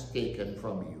enemy has taken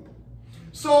from you.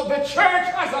 So the church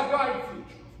has a bright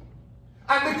future.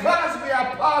 And because we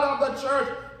are part of the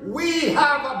church, we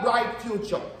have a bright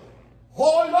future.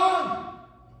 Hold on.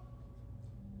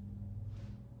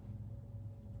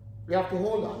 We have to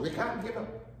hold on. We can't give up.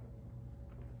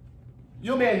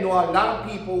 You may know a lot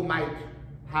of people might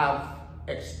have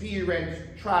experienced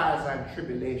trials and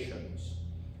tribulations,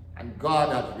 and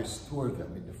God has restored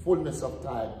them. In the fullness of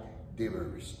time, they were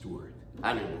restored.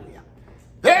 Hallelujah.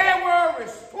 They were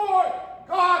restored.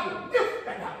 God lifted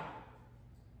them.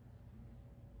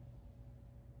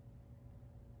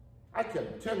 I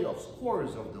can tell you of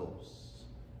scores of those.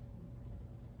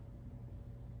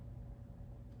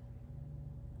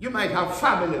 You might have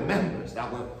family members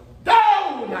that were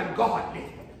down and God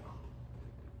lifted them up.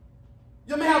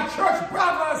 You may have church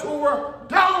brothers who were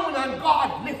down and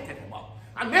God lifted them up.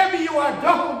 And maybe you are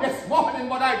down this morning,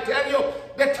 but I tell you,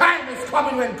 the time is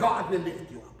coming when God will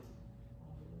lift you up.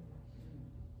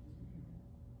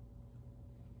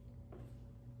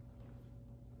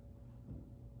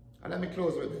 And let me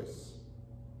close with this.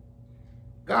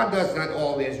 God does not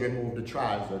always remove the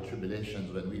trials or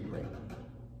tribulations when we pray.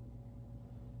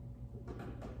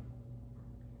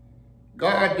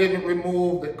 God didn't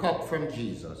remove the cup from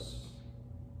Jesus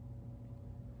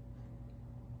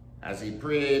as he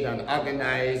prayed and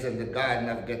agonized in the Garden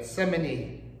of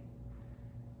Gethsemane.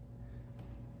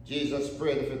 Jesus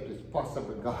prayed, if it is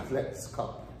possible, God, let this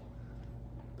cup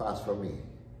pass from me.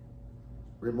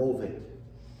 Remove it.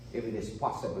 If it is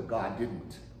possible, God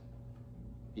didn't.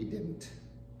 He didn't.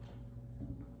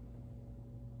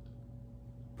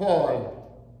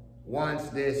 Paul wants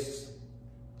this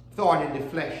thorn in the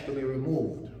flesh to be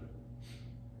removed.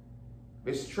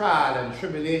 This trial and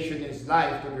tribulation in his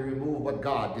life to be removed, but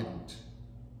God didn't.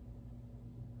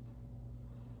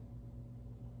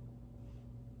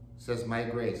 It says, my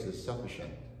grace is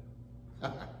sufficient.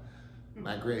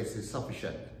 My grace is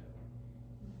sufficient.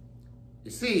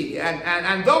 You see,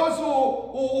 and those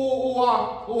who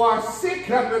are sick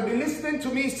and will be listening to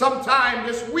me sometime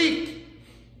this week,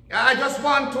 I just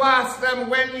want to ask them,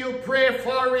 when you pray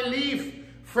for relief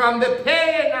from the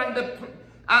pain and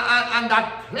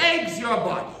that plagues your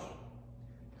body,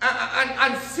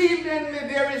 and seemingly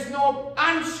there is no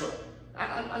answer,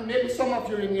 and maybe some of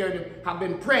you in here have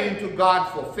been praying to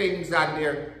God for things and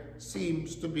there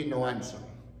seems to be no answer.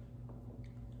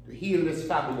 To heal this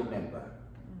family member,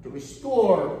 to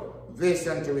restore this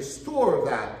and to restore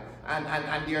that,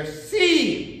 and there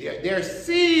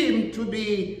seem to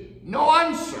be no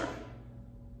answer.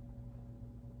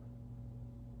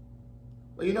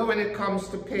 But you know, when it comes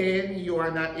to pain, you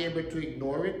are not able to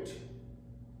ignore it,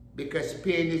 because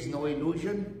pain is no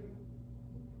illusion.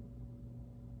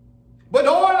 But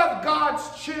all of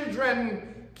God's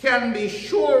children can be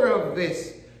sure of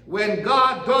this. When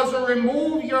God doesn't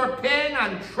remove your pain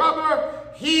and trouble,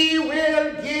 he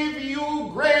will give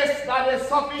you grace that is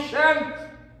sufficient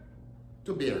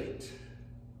to bear it.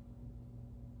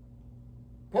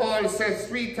 Paul says,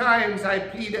 3 times I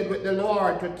pleaded with the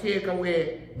Lord to take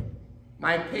away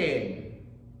my pain,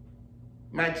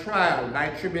 my trial, my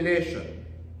tribulation.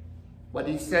 But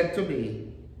he said to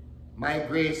me, my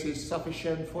grace is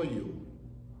sufficient for you,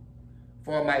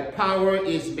 for my power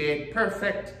is made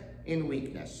perfect in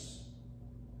weakness.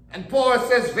 And Paul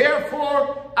says,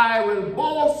 therefore I will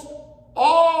boast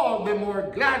all the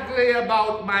more gladly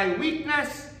about my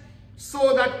weakness,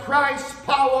 so that Christ's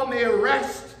power may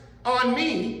rest on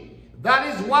me. That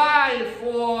is why,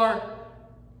 for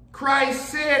Christ's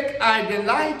sake, I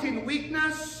delight in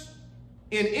weakness,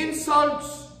 in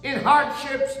insults, in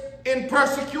hardships, in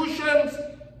persecutions,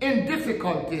 in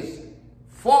difficulties.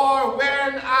 For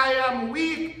when I am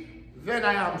weak, then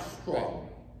I am strong.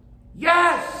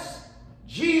 Yes,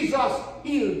 Jesus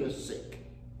healed the sick.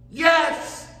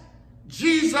 Yes,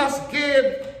 Jesus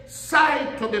gave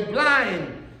sight to the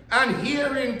blind and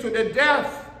hearing to the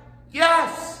deaf.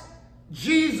 Yes,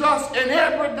 Jesus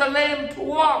enabled the lame to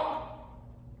walk.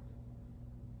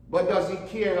 But does he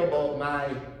care about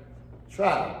my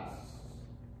trials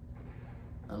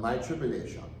and my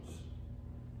tribulations?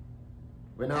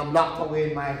 When I'm locked away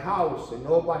in my house and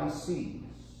nobody sees,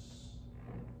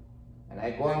 and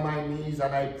I go on my knees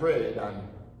and I prayed and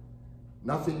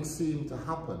nothing seemed to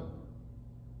happen,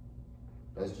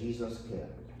 does Jesus care?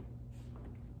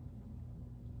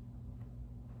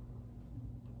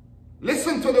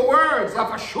 Listen to the words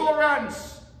of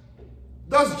assurance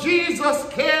Does Jesus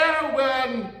care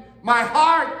when my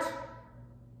heart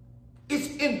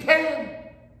is in pain?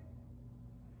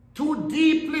 Too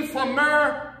deeply for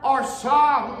mirth or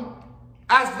song,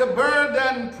 as the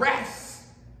burden press,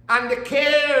 and the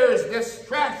cares, the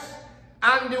stress,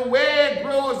 and the way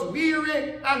grows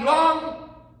weary and long?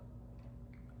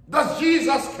 Does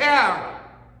Jesus care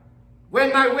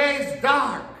when my way is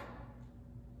dark,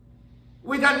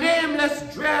 with a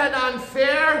nameless dread and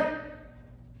fear,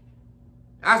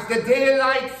 as the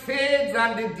daylight fades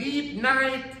and the deep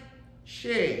night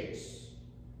shades?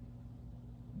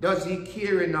 Does he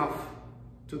care enough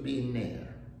to be near?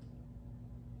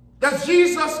 Does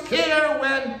Jesus care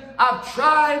when I've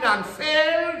tried and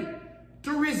failed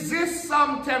to resist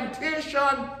some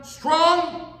temptation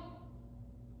strong?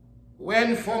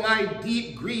 When for my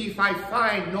deep grief I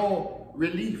find no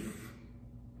relief,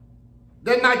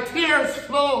 then my tears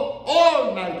flow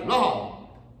all night long.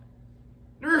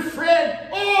 The refrain,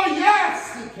 oh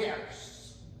yes, he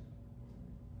cares.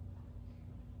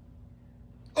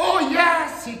 Oh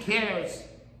yes, he cares.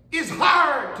 His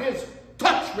heart is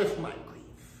touched with my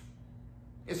grief.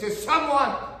 This is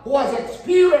someone who has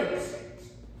experienced it.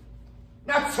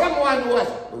 Not someone who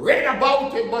has read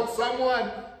about it, but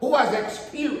someone who has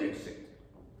experienced it.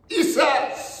 He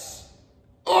says,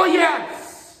 oh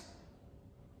yes,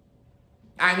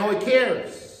 I know he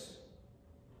cares.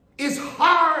 His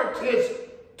heart is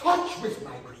touched with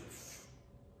my grief.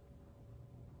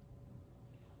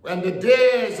 When the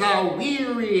days are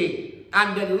weary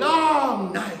and the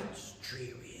long nights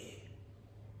dreary,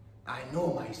 I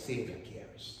know my Savior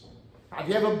cares. Have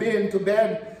you ever been to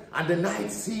bed and the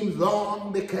night seems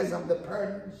long because of the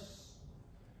burdens,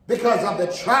 because of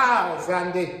the trials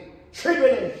and the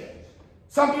tribulations?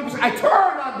 Some people say, I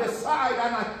turn on the side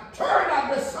and I turn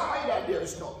on the side and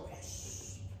there's no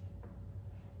rest.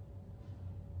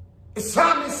 The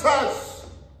psalmist says,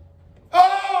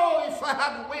 oh, if I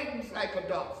had wings like a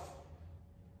dove,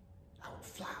 I would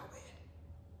fly away.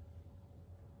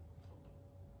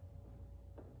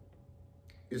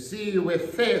 You see,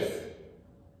 with faith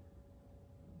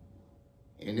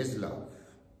in his love,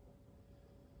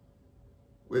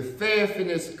 with faith in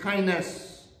his kindness,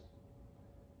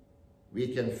 we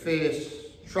can face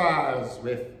trials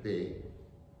with the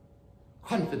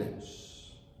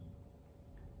confidence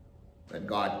that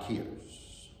God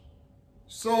cares.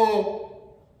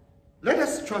 So let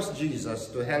us trust Jesus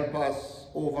to help us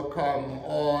overcome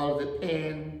all the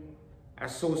pain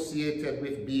associated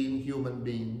with being human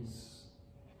beings.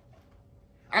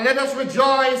 And let us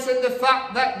rejoice in the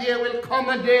fact that there will come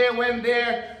a day when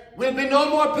there will be no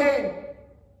more pain,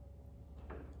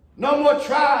 no more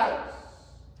trials,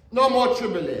 no more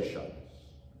tribulations,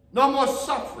 no more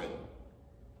suffering,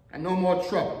 and no more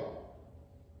trouble.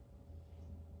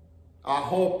 Our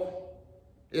hope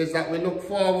is that we look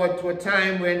forward to a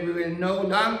time when we will no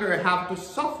longer have to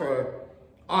suffer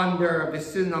under the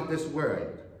sin of this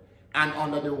world and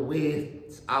under the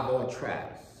weight of our trials.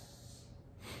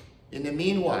 In the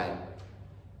meanwhile,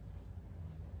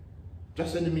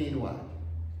 just in the meanwhile,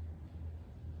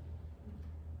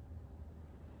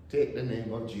 take the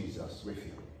name of Jesus with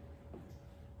you.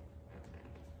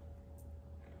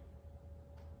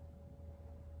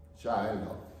 Child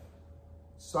of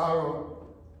sorrow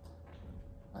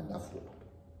and of hope.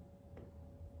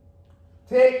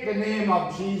 Take the name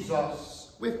of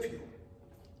Jesus with you.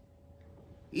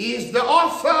 He is the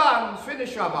author and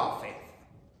finisher of our faith.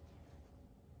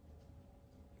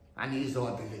 And he is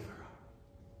our deliverer.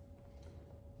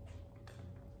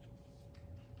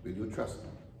 Will you trust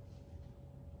him?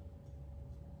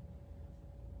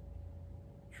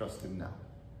 Trust him now.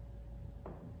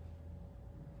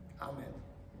 Amen.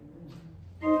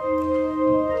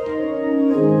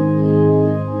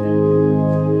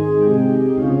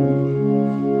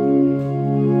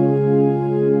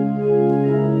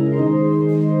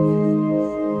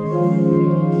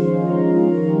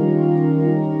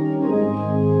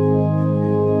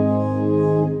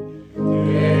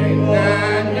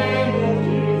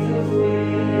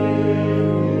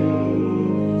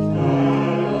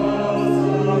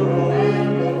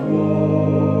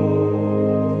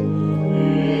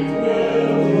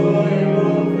 Joy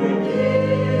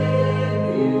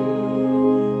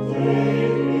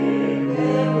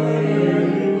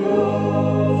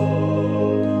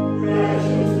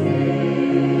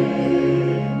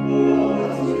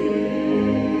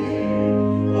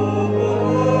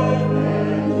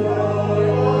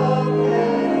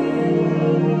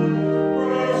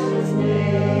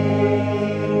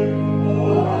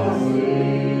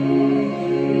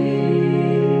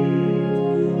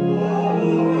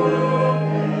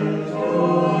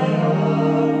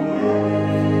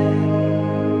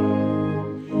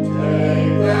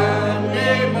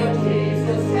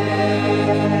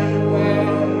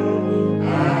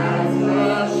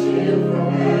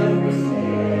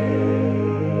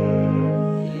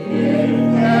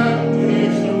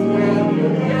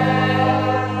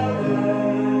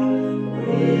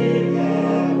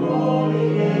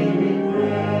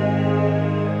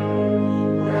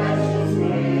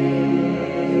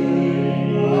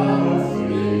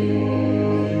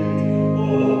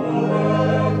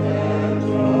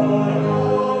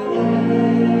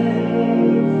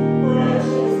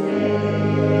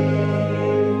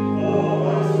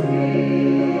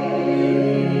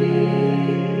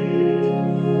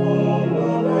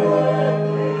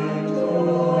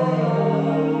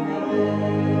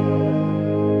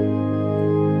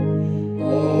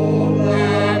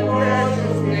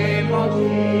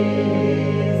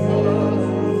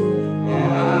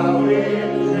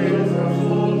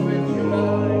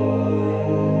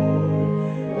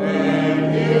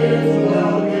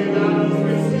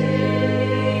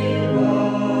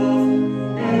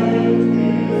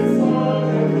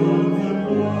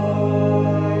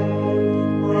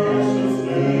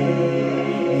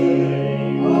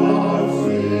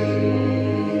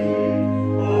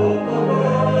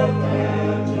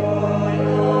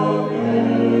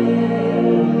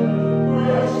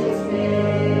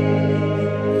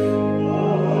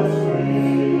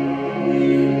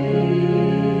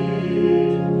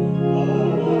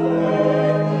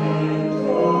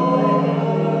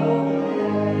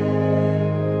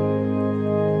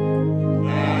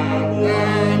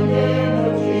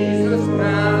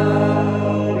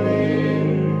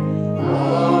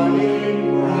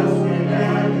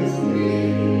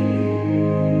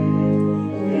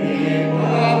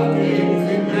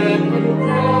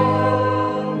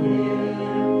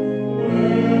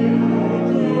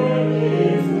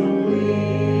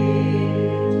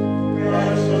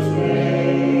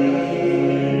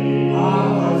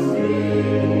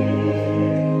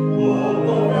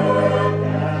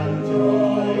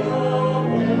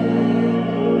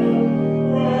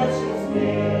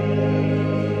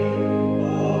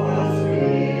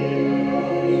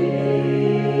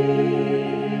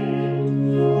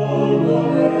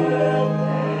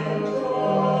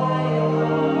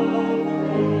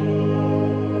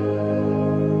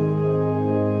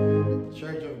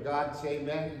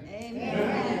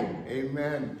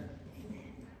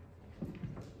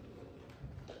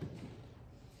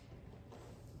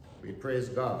We praise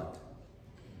God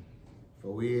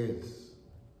for who he is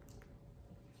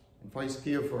and for his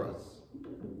care for us.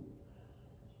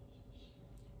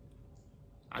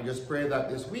 I just pray that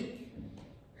this week,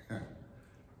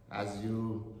 as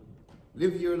you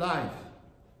live your life,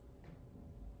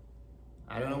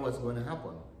 I don't know what's going to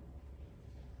happen,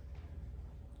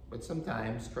 but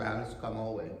sometimes trials come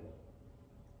our way.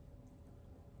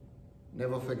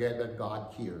 Never forget that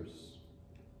God cares,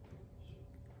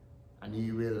 and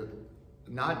he will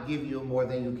not give you more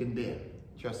than you can bear.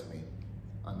 Trust me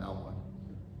on that one.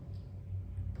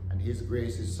 And his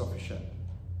grace is sufficient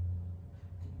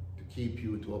to keep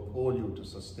you, to uphold you, to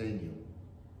sustain you.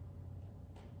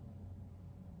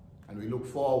 And we look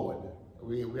forward.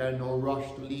 We are in no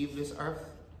rush to leave this earth.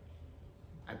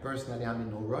 I personally am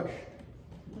in no rush,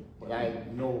 but I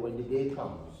know when the day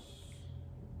comes,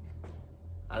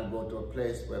 I'll go to a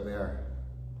place where there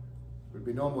will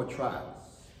be no more trials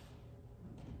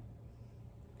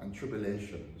and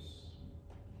tribulations.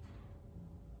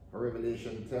 For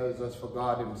Revelation tells us, for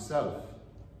God himself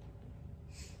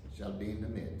shall be in the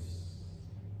midst.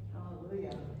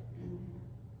 Hallelujah.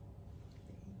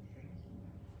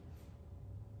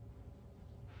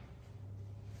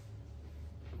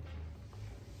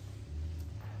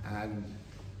 And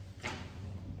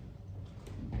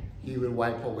he will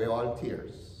wipe away all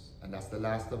tears. And that's the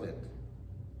last of it.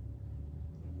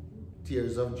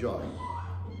 Tears of joy.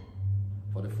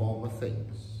 For the former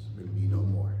things will be no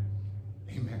more.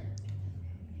 Amen.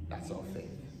 That's our faith.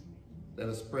 Let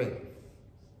us pray.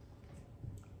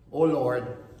 Oh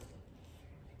Lord,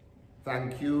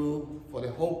 thank you for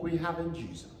the hope we have in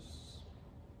Jesus.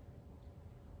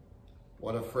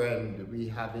 What a friend we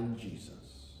have in Jesus.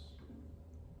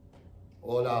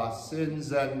 All our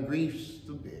sins and griefs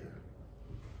to bear.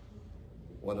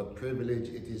 What a privilege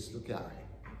it is to carry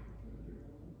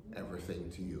everything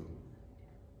to you.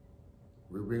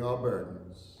 We bring our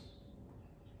burdens,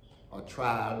 our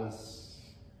trials,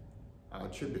 our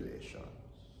tribulations.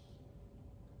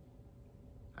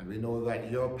 And we know that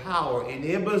your power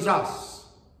enables us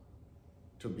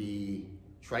to be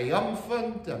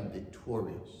triumphant and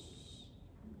victorious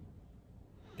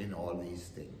in all these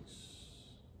things.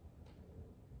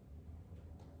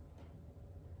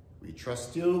 We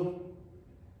trust you.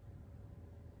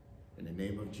 In the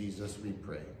name of Jesus we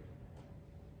pray.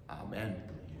 Amen.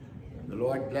 The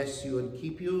Lord bless you and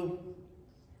keep you.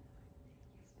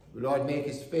 The Lord make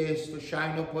his face to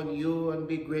shine upon you and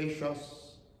be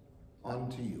gracious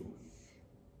unto you.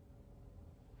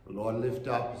 The Lord lift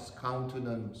up his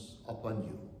countenance upon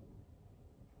you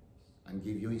and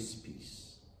give you his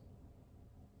peace,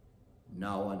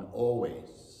 now and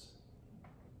always.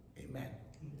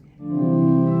 Amen.